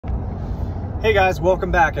Hey guys,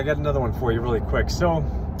 welcome back. I got another one for you really quick. So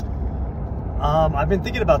I've been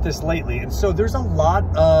thinking about this lately, and so there's a lot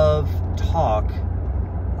of talk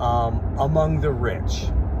among the rich.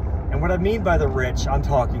 And what I mean by the rich, I'm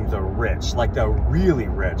talking the rich, like the really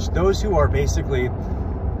rich, those who are basically,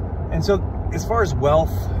 and so as far as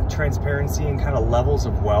wealth, transparency, and kind of levels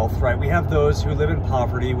of wealth, right? We have those who live in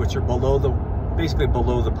poverty, which are basically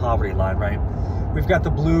below the poverty line, right? We've got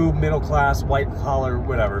the blue, middle class, white collar,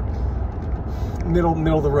 whatever,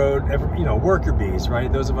 middle of the road, worker bees,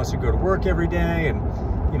 right? Those of us who go to work every day and,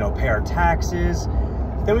 pay our taxes.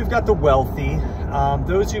 Then we've got the wealthy,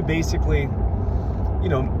 those who basically,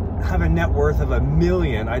 have a net worth of $1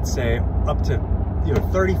 million, I'd say up to,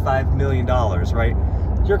 $35 million, right?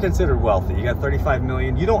 You're considered wealthy. You got 35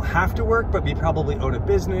 million. You don't have to work, but you probably own a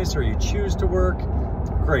business or you choose to work.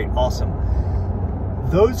 Great, awesome.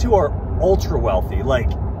 Those who are ultra wealthy, like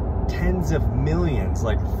tens of millions,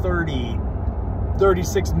 like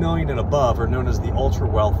 36 million and above, are known as the ultra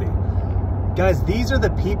wealthy. Guys, these are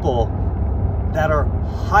the people that are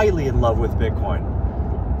highly in love with Bitcoin.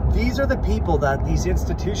 These are the people that these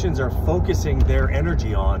institutions are focusing their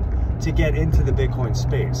energy on to get into the Bitcoin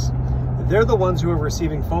space. They're the ones who are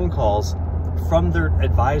receiving phone calls from their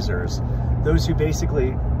advisors, those who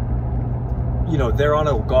basically, they're on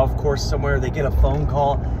a golf course somewhere, they get a phone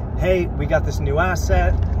call, hey, we got this new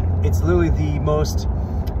asset. It's literally the most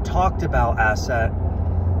talked about asset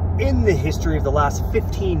in the history of the last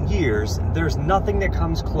 15 years. There's nothing that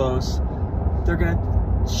comes close. They're gonna,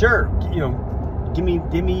 sure, give me,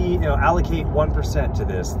 allocate 1% to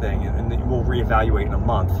this thing, and then we'll reevaluate in a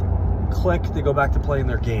month. Click, they go back to playing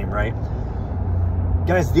their game, right?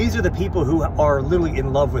 Guys, these are the people who are literally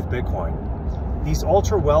in love with Bitcoin. These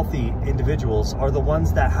ultra wealthy individuals are the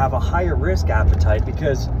ones that have a higher risk appetite,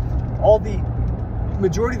 because all the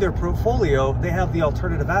majority of their portfolio, they have the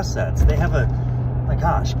alternative assets. They have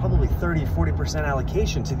probably 30-40%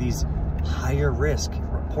 allocation to these higher risk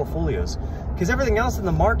portfolios, because everything else in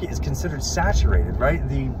the market is considered saturated, right?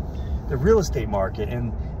 The real estate market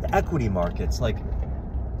and the equity markets, like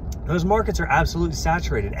those markets are absolutely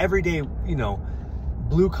saturated. Everyday,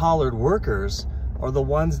 blue collared workers are the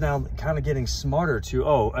ones now kind of getting smarter to,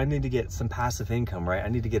 oh, I need to get some passive income, right? I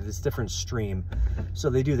need to get this different stream.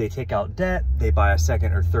 So they take out debt, they buy a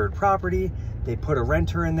second or third property, they put a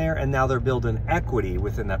renter in there, and now they're building equity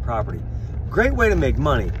within that property. Great way to make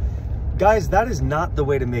money. Guys, that is not the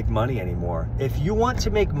way to make money anymore. If you want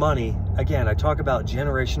to make money, again, I talk about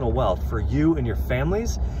generational wealth for you and your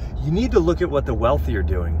families, you need to look at what the wealthy are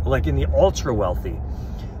doing, like in the ultra wealthy.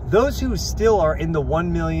 Those who still are in the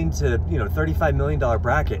 $1 million to $35 million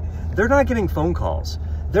bracket, they're not getting phone calls.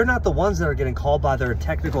 They're not the ones that are getting called by their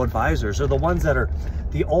technical advisors, or the ones that are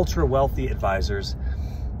the ultra wealthy advisors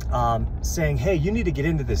saying, hey, you need to get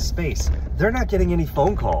into this space. They're not getting any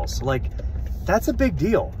phone calls. Like, that's a big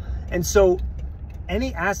deal. And so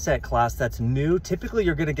any asset class that's new, typically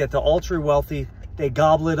you're gonna get the ultra wealthy, they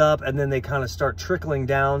gobble it up, and then they kind of start trickling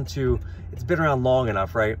down to, it's been around long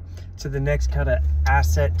enough, right? To the next kind of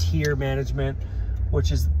asset tier management,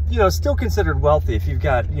 which is, still considered wealthy if you've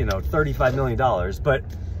got, $35 million, but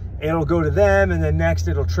it'll go to them, and then next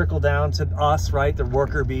it'll trickle down to us, right? The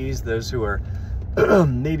worker bees, those who are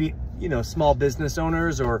maybe, small business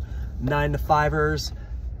owners or 9-to-5ers.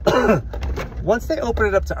 Once they open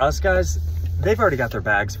it up to us, guys, they've already got their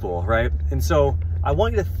bags full, right? And so I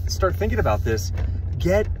want you to start thinking about this.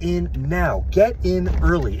 Get in now, get in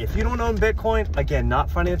early. If you don't own Bitcoin, again, not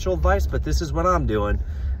financial advice, but this is what I'm doing.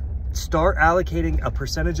 Start allocating a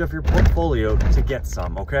percentage of your portfolio to get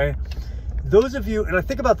some, okay? Those of you, and I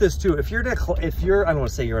think about this too, if you're, I don't want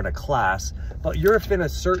to say you're in a class, but you're in a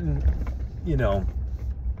certain,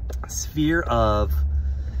 sphere of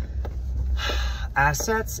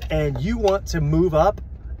assets, and you want to move up,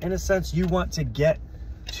 in a sense, you want to get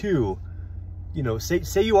to,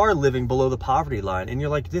 say you are living below the poverty line and you're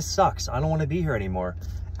like, this sucks, I don't want to be here anymore.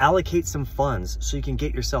 Allocate some funds so you can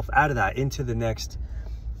get yourself out of that into the next,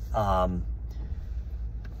 I'm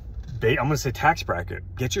gonna say tax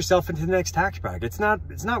bracket. Get yourself into the next tax bracket. It's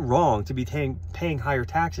not wrong to be paying higher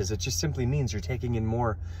taxes. It just simply means you're taking in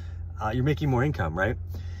more, you're making more income, right?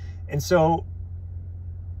 And so,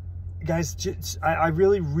 guys, I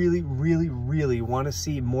really, really, really, really want to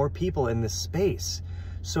see more people in this space,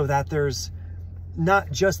 so that there's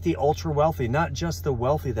not just the ultra wealthy, not just the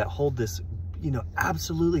wealthy that hold this,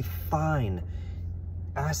 absolutely fine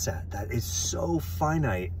asset that is so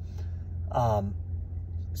finite.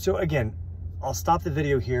 So again, I'll stop the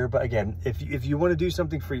video here, but again, if you want to do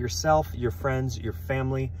something for yourself, your friends, your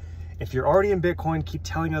family, If you're already in Bitcoin, keep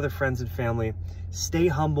telling other friends and family. Stay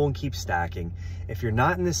humble and keep stacking. If you're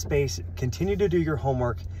not in this space, continue to do your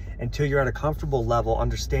homework until you're at a comfortable level,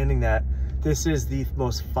 understanding that this is the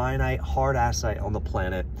most finite, hard asset on the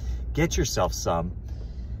planet. Get yourself some,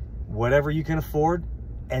 whatever you can afford,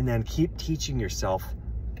 and then keep teaching yourself.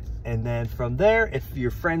 And then from there, if your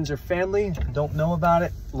friends or family don't know about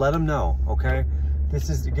it, let them know, okay? This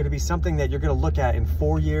is gonna be something that you're gonna look at in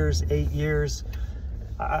 4 years, 8 years.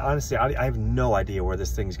 Honestly, I have no idea where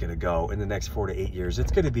this thing's gonna go in the next 4 to 8 years.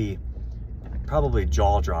 It's gonna be probably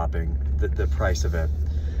jaw-dropping, the price of it.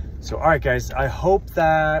 So, all right, guys, I hope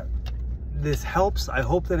that this helps. I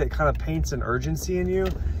hope that it kind of paints an urgency in you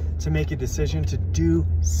to make a decision to do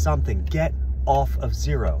something. Get off of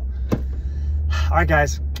zero. All right,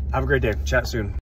 guys, have a great day. Chat soon.